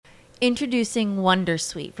Introducing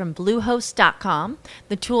Wondersuite from Bluehost.com,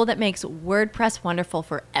 the tool that makes WordPress wonderful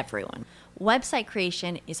for everyone. Website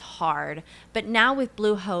creation is hard, but now with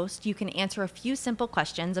Bluehost, you can answer a few simple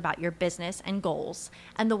questions about your business and goals,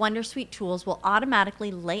 and the Wondersuite tools will automatically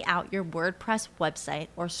lay out your WordPress website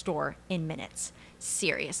or store in minutes.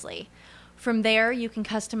 Seriously. From there, you can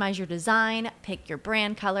customize your design, pick your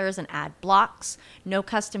brand colors, and add blocks. No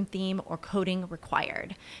custom theme or coding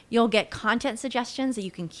required. You'll get content suggestions that you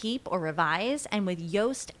can keep or revise, and with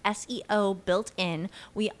Yoast SEO built in,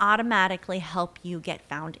 we automatically help you get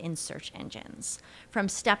found in search engines. From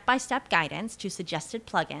step-by-step guidance to suggested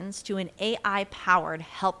plugins to an AI-powered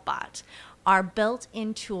help bot, our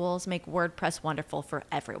built-in tools make WordPress wonderful for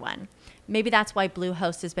everyone. Maybe that's why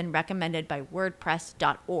Bluehost has been recommended by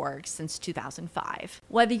WordPress.org since 2005.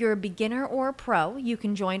 Whether you're a beginner or a pro, you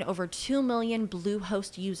can join over 2 million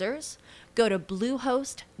Bluehost users. Go to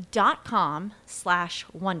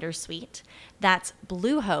bluehost.com/wondersuite. That's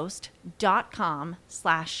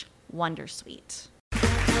bluehost.com/wondersuite.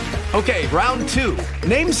 Okay, round two.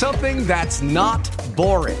 Name something that's not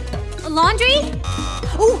boring. A laundry?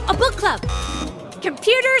 Ooh, a book club.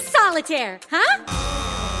 Computer solitaire, huh?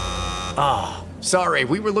 Ah, sorry,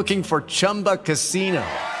 we were looking for Chumba Casino.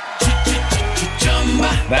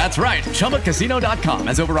 That's right, ChumbaCasino.com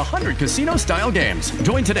has over 100 casino-style games.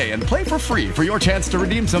 Join today and play for free for your chance to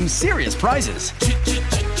redeem some serious prizes.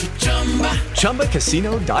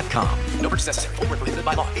 ChumbaCasino.com. No purchase necessary. Void where prohibited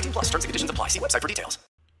by law. 18 plus. Terms and conditions apply. See website for details.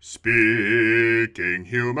 Speaking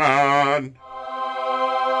Human.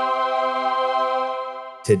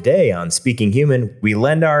 Today on Speaking Human, we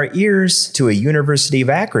lend our ears to a University of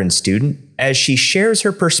Akron student as she shares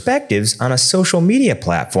her perspectives on a social media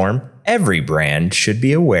platform every brand should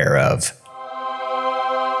be aware of.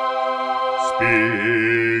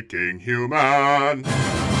 Speaking Human.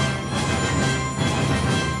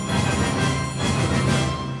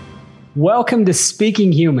 Welcome to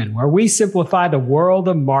Speaking Human, where we simplify the world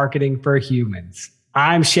of marketing for humans.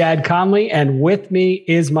 I'm Shad Conley, and with me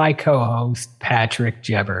is my co-host, Patrick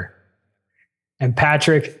Jebber. And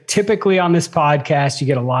Patrick, typically on this podcast, you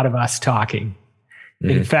get a lot of us talking.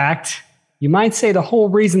 In fact, you might say the whole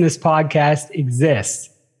reason this podcast exists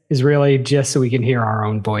is really just so we can hear our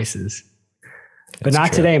own voices. But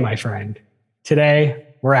not today, my friend. Today,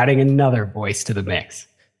 we're adding another voice to the mix.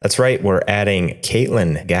 That's right. We're adding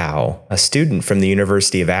Caitlyn Gao, a student from the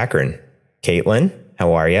University of Akron. Caitlyn,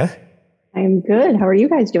 how are you? I'm good. How are you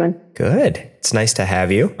guys doing? Good. It's nice to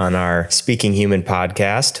have you on our Speaking Human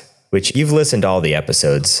podcast, which you've listened to all the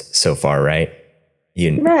episodes so far, right?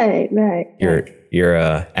 Right. You're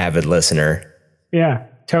a avid listener. Yeah,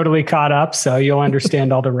 totally caught up, so you'll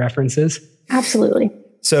understand all the references. Absolutely.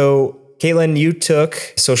 So, Caitlyn, you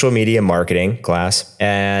took social media marketing class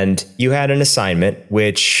and you had an assignment,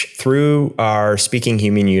 which through our Speaking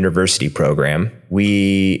Human University program,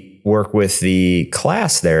 we work with the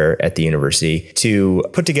class there at the university to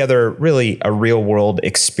put together really a real world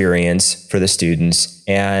experience for the students.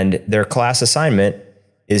 And their class assignment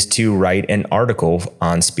is to write an article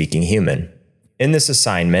on Speaking Human. In this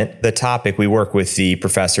assignment, the topic, we work with the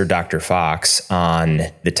professor, Dr. Fox, on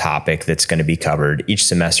the topic that's going to be covered. Each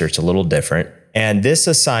semester, it's a little different. And this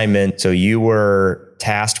assignment, so you were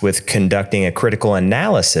tasked with conducting a critical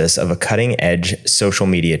analysis of a cutting edge social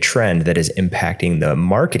media trend that is impacting the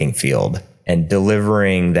marketing field and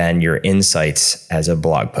delivering then your insights as a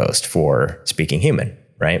blog post for Speaking Human,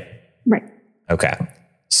 right? Right. Okay.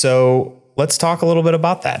 So let's talk a little bit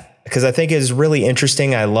about that, because I think it is really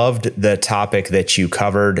interesting. I loved the topic that you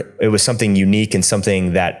covered. It was something unique and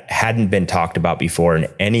something that hadn't been talked about before in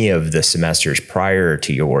any of the semesters prior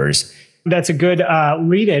to yours. That's a good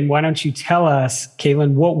lead in. Why don't you tell us,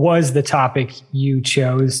 Caitlyn, what was the topic you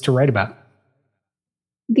chose to write about?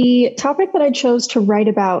 The topic that I chose to write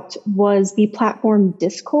about was the platform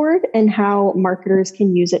Discord and how marketers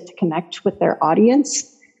can use it to connect with their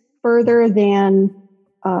audience further than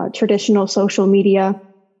traditional social media.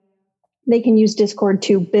 They can use Discord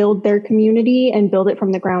to build their community and build it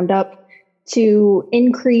from the ground up to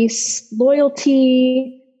increase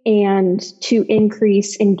loyalty and to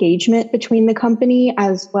increase engagement between the company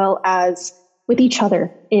as well as with each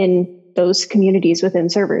other in those communities within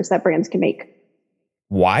servers that brands can make.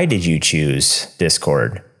 Why did you choose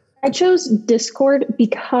Discord? I chose Discord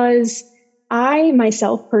because I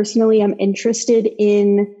myself personally am interested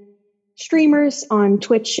in streamers on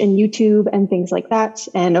Twitch and YouTube and things like that.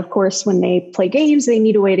 And of course, when they play games, they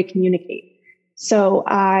need a way to communicate. So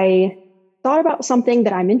I thought about something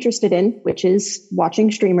that I'm interested in, which is watching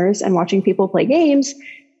streamers and watching people play games.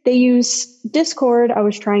 They use Discord. I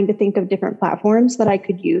was trying to think of different platforms that I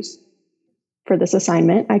could use. for this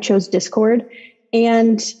assignment. I chose Discord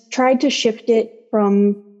and tried to shift it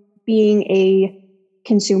from being a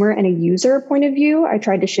consumer and a user point of view. I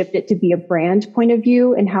tried to shift it to be a brand point of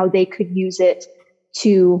view and how they could use it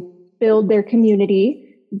to build their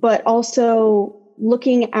community, but also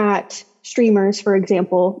looking at streamers, for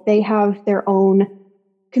example, they have their own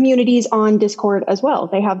communities on Discord as well.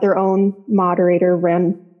 They have their own moderator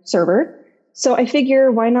run server. So I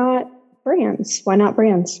figure, why not brands? Why not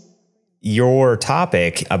brands? Your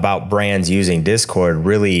topic about brands using Discord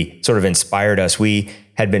really sort of inspired us. We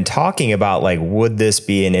had been talking about, like, would this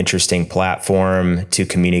be an interesting platform to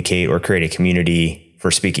communicate or create a community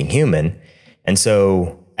for Speaking Human? And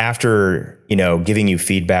so after, giving you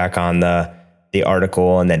feedback on the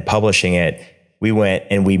article and then publishing it, we went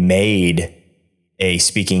and we made a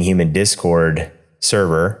Speaking Human Discord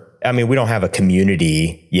server. I mean, we don't have a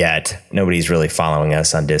community yet. Nobody's really following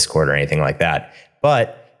us on Discord or anything like that,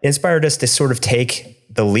 but it inspired us to sort of take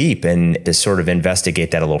the leap and to sort of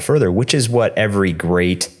investigate that a little further, which is what every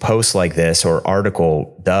great post like this or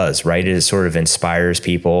article does, right? It sort of inspires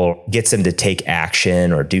people, gets them to take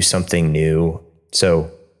action or do something new.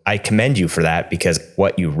 So I commend you for that, because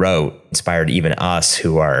what you wrote inspired even us,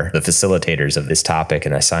 who are the facilitators of this topic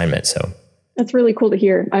and assignment. So that's really cool to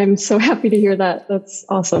hear. I'm so happy to hear that. That's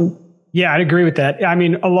awesome. Yeah, I'd agree with that. I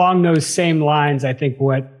mean, along those same lines, I think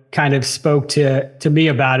what kind of spoke to me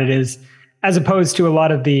about it is, as opposed to a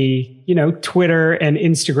lot of the, Twitter and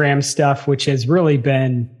Instagram stuff, which has really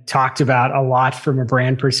been talked about a lot from a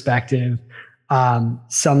brand perspective.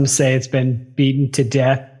 Some say it's been beaten to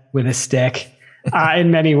death with a stick.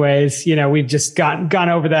 In many ways, we've just gone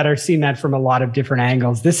over that or seen that from a lot of different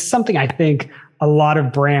angles. This is something I think a lot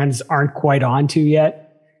of brands aren't quite onto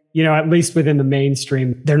yet. At least within the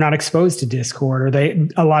mainstream, they're not exposed to Discord, or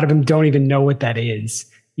a lot of them don't even know what that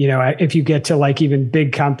is. If you get to like even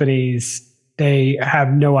big companies, they have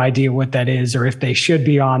no idea what that is, or if they should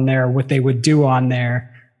be on there, what they would do on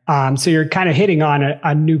there. So you're kind of hitting on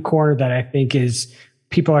a new corner that I think is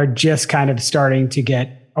people are just kind of starting to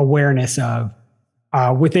get awareness of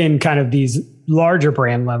within kind of these larger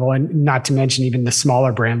brand level, and not to mention even the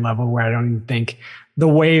smaller brand level, where I don't even think the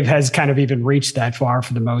wave has kind of even reached that far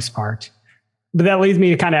for the most part. But that leads me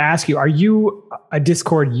to kind of ask you, are you a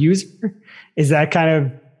Discord user? Is that kind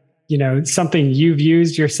of, something you've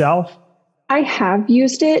used yourself? I have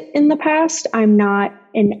used it in the past. I'm not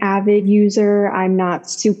an avid user. I'm not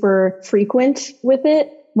super frequent with it.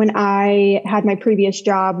 When I had my previous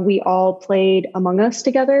job, we all played Among Us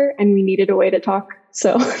together and we needed a way to talk.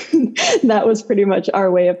 So that was pretty much our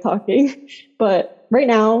way of talking. But right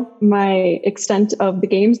now, my extent of the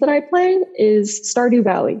games that I play is Stardew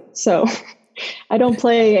Valley. So I don't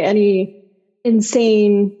play any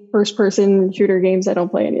insane first-person shooter games. I don't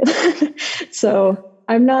play any of that. So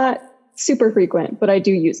I'm not super frequent, but I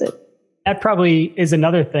do use it. That probably is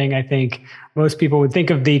another thing I think most people would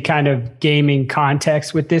think of the kind of gaming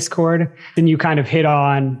context with Discord. Then you kind of hit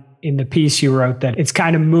on in the piece you wrote that it's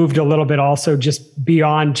kind of moved a little bit also just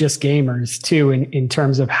beyond just gamers too, in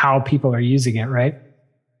terms of how people are using it, right?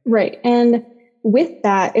 Right. And with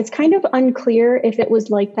that, it's kind of unclear if it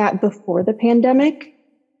was like that before the pandemic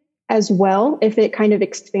as well, if it kind of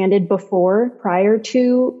expanded prior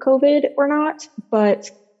to COVID or not.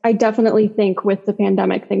 But I definitely think with the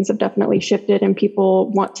pandemic, things have definitely shifted and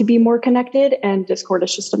people want to be more connected, and Discord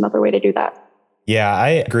is just another way to do that. Yeah, I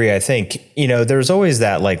agree. I think, there's always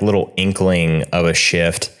that like little inkling of a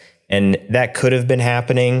shift, and that could have been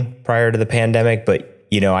happening prior to the pandemic. But,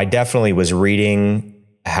 I definitely was reading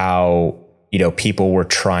how, people were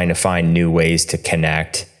trying to find new ways to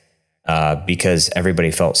connect because everybody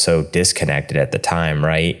felt so disconnected at the time,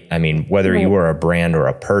 right? I mean, whether you were a brand or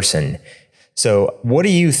a person. So what do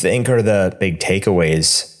you think are the big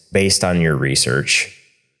takeaways based on your research?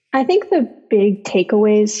 I think the big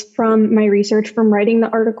takeaways from my research from writing the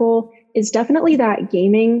article is definitely that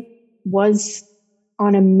gaming was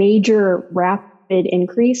on a major rapid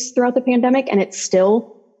increase throughout the pandemic, and it's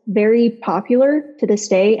still very popular to this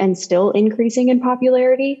day and still increasing in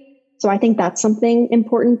popularity. So I think that's something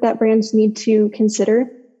important that brands need to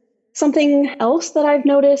consider. Something else that I've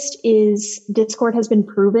noticed is Discord has been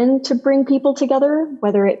proven to bring people together,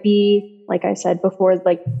 whether it be, like I said before,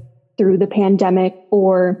 like through the pandemic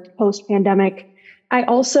or post-pandemic. I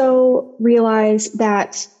also realized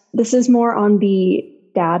that this is more on the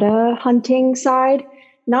data hunting side.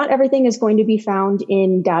 Not everything is going to be found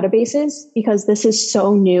in databases because this is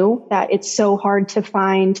so new that it's so hard to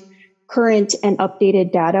find current and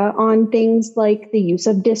updated data on things like the use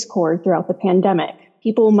of Discord throughout the pandemic.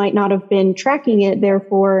 People might not have been tracking it,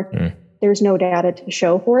 therefore there's no data to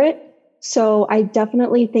show for it. So I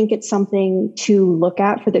definitely think it's something to look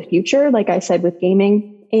at for the future, like I said, with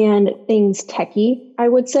gaming and things techie, I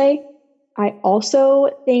would say. I also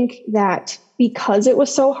think that because it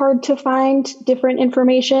was so hard to find different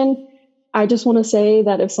information, I just want to say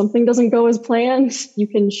that if something doesn't go as planned, you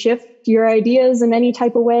can shift your ideas in any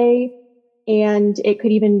type of way, and it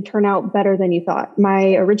could even turn out better than you thought.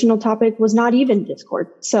 My original topic was not even Discord.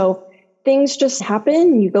 So things just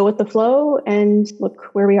happen, you go with the flow, and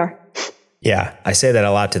look where we are. Yeah, I say that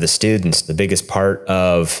a lot to the students. The biggest part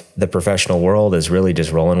of the professional world is really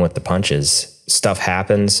just rolling with the punches. Stuff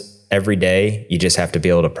happens every day. You just have to be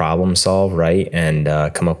able to problem solve, right? And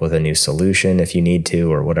come up with a new solution if you need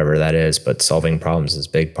to, or whatever that is. But solving problems is a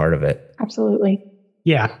big part of it. Absolutely.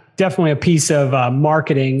 Yeah, definitely a piece of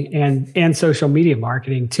marketing and social media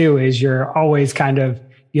marketing too, is you're always kind of,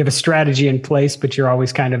 you have a strategy in place, but you're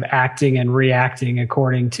always kind of acting and reacting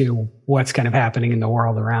according to what's kind of happening in the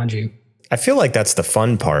world around you. I feel like that's the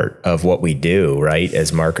fun part of what we do, right?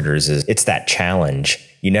 As marketers, is it's that challenge.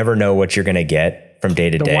 You never know what you're going to get from day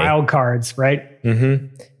to day. The wild cards, right? Mm-hmm.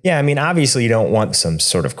 Yeah. I mean, obviously you don't want some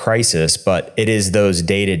sort of crisis, but it is those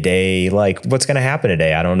day to day, like what's going to happen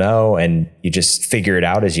today? I don't know. And you just figure it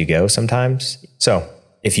out as you go sometimes. So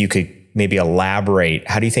if you could maybe elaborate,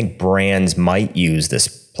 how do you think brands might use this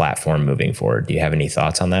platform moving forward? Do you have any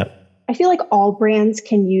thoughts on that? I feel like all brands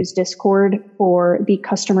can use Discord for the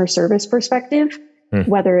customer service perspective,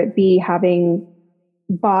 whether it be having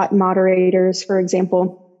bot moderators, for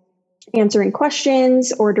example, answering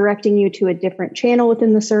questions or directing you to a different channel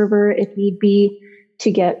within the server if need be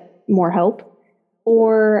to get more help.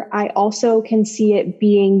 Or I also can see it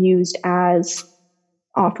being used as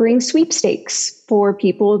offering sweepstakes for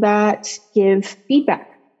people that give feedback,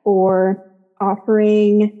 or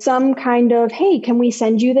offering some kind of, hey, can we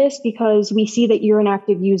send you this because we see that you're an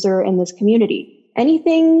active user in this community.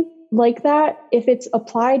 Anything like that, if it's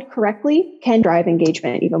applied correctly, can drive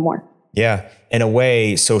engagement even more. Yeah. In a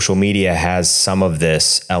way, social media has some of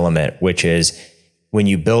this element, which is when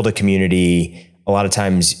you build a community, a lot of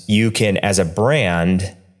times you can, as a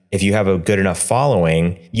brand, if you have a good enough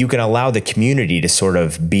following, you can allow the community to sort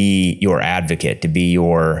of be your advocate, to be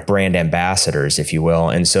your brand ambassadors, if you will.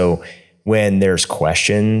 And so when there's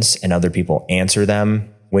questions and other people answer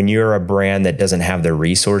them, when you're a brand that doesn't have the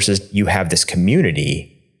resources, you have this community.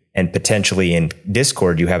 And potentially in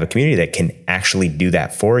Discord, you have a community that can actually do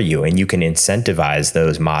that for you, and you can incentivize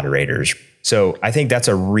those moderators. So I think that's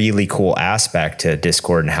a really cool aspect to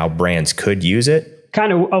Discord and how brands could use it.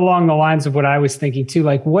 Kind of along the lines of what I was thinking too,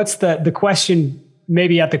 like what's the question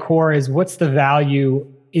maybe at the core is, what's the value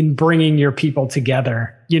in bringing your people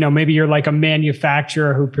together? You know, maybe you're like a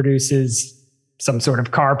manufacturer who produces some sort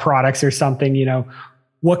of car products or something, you know,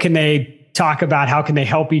 what can they talk about? How can they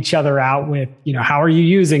help each other out with, you know, how are you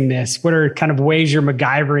using this? What are kind of ways you're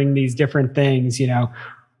MacGyvering these different things? You know,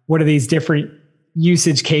 what are these different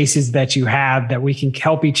usage cases that you have that we can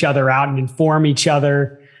help each other out and inform each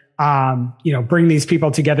other? You know, bring these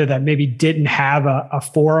people together that maybe didn't have a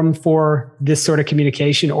forum for this sort of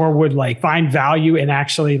communication, or would like find value in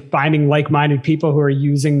actually finding like-minded people who are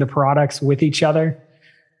using the products with each other.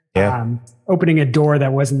 Yeah. Opening a door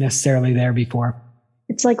that wasn't necessarily there before.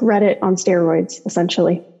 It's like Reddit on steroids,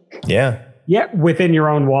 essentially. Yeah. Yeah. Within your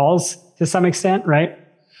own walls to some extent, right?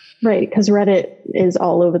 Right. Because Reddit is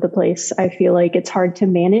all over the place. I feel like it's hard to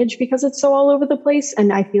manage because it's so all over the place.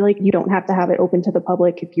 And I feel like you don't have to have it open to the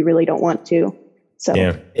public if you really don't want to. So,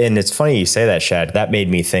 yeah. And it's funny you say that, Shad. That made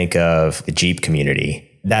me think of the Jeep community.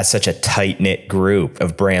 That's such a tight-knit group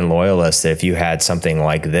of brand loyalists that if you had something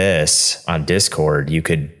like this on Discord, you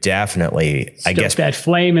could definitely, I guess, that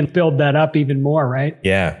flame and build that up even more, right?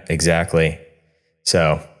 Yeah, exactly.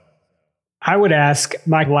 So I would ask,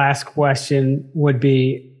 my last question would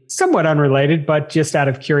be somewhat unrelated, but just out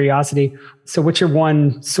of curiosity. So what's your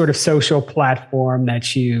one sort of social platform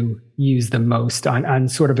that you use the most on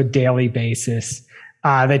sort of a daily basis,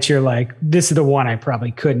 that you're like, this is the one I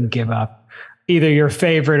probably couldn't give up? Either your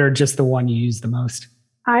favorite or just the one you use the most?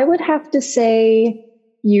 I would have to say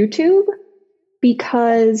YouTube,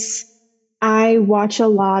 because I watch a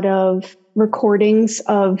lot of recordings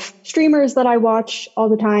of streamers that I watch all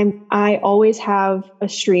the time. I always have a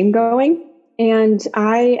stream going, and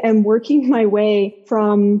I am working my way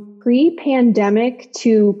from pre-pandemic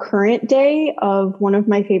to current day of one of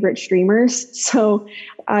my favorite streamers. So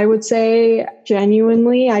I would say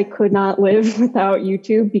genuinely, I could not live without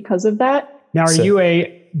YouTube because of that. Now, are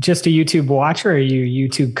you just a YouTube watcher, or are you a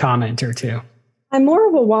YouTube commenter too? I'm more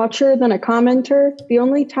of a watcher than a commenter. The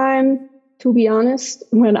only time, to be honest,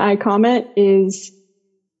 when I comment is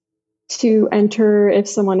to enter if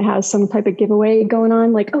someone has some type of giveaway going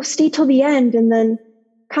on, like, oh, stay till the end and then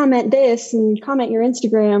comment this and comment your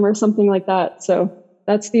Instagram or something like that. So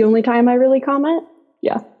that's the only time I really comment.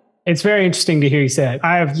 Yeah. It's very interesting to hear you say it.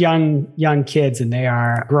 I have young kids and they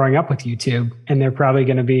are growing up with YouTube, and they're probably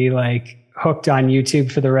going to be like hooked on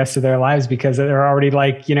YouTube for the rest of their lives because they're already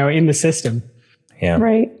like, in the system. Yeah.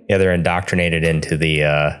 Right. Yeah. They're indoctrinated into the,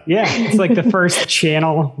 it's like the first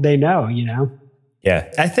channel they know,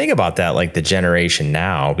 Yeah. I think about that, like the generation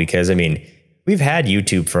now, because we've had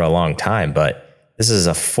YouTube for a long time, but this is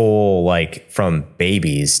a full, like, from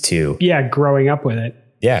babies to. Yeah. Growing up with it.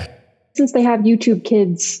 Yeah. Since they have YouTube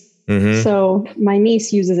Kids. Mm-hmm. So my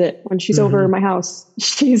niece uses it when she's over my house.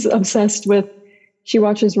 She's obsessed with, she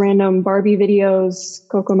watches random Barbie videos,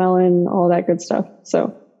 Cocomelon, all that good stuff.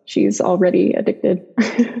 So she's already addicted.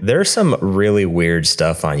 There's some really weird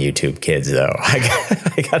stuff on YouTube Kids, though.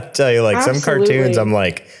 I got to tell you, like, Absolutely. Some cartoons, I'm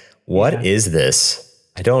like, what is this?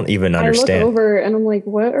 I don't even understand. I look over and I'm like,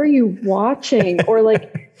 what are you watching? Or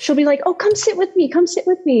like, she'll be like, oh, come sit with me.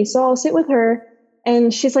 So I'll sit with her.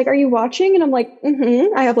 And she's like, are you watching? And I'm like,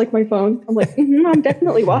 I have like my phone. I'm like, I'm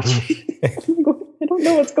definitely watching. I don't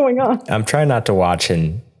know what's going on. I'm trying not to watch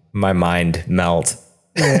and my mind melt.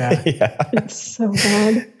 Yeah. Yeah. It's so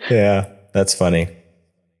bad. Yeah, that's funny.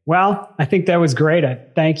 Well, I think that was great.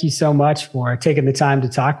 Thank you so much for taking the time to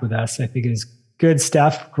talk with us. I think it was good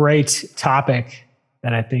stuff. Great topic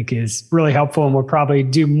that I think is really helpful. And we'll probably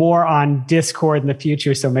do more on Discord in the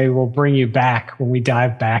future. So maybe we'll bring you back when we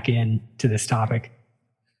dive back into this topic.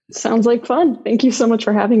 Sounds like fun. Thank you so much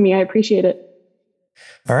for having me. I appreciate it.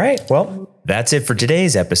 All right. Well, that's it for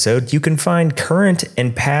today's episode. You can find current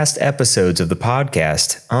and past episodes of the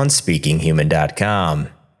podcast on speakinghuman.com.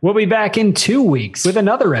 We'll be back in 2 weeks with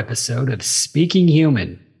another episode of Speaking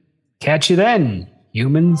Human. Catch you then,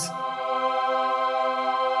 humans.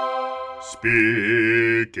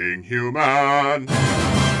 Speaking Human.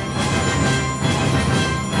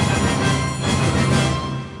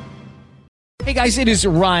 Hey guys, it is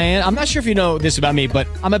Ryan. I'm not sure if you know this about me, but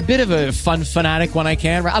I'm a bit of a fun fanatic when I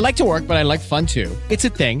can. I like to work, but I like fun too. It's a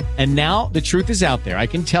thing. And now the truth is out there. I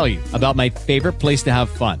can tell you about my favorite place to have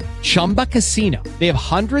fun. Chumba Casino. They have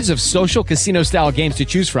hundreds of social casino style games to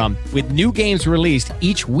choose from with new games released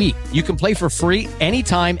each week. You can play for free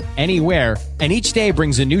anytime, anywhere. And each day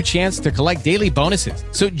brings a new chance to collect daily bonuses.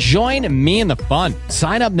 So join me in the fun.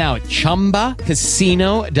 Sign up now at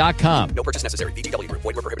ChumbaCasino.com. No purchase necessary. VGW Group.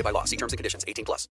 Void where prohibited by law. See terms and conditions. 18+.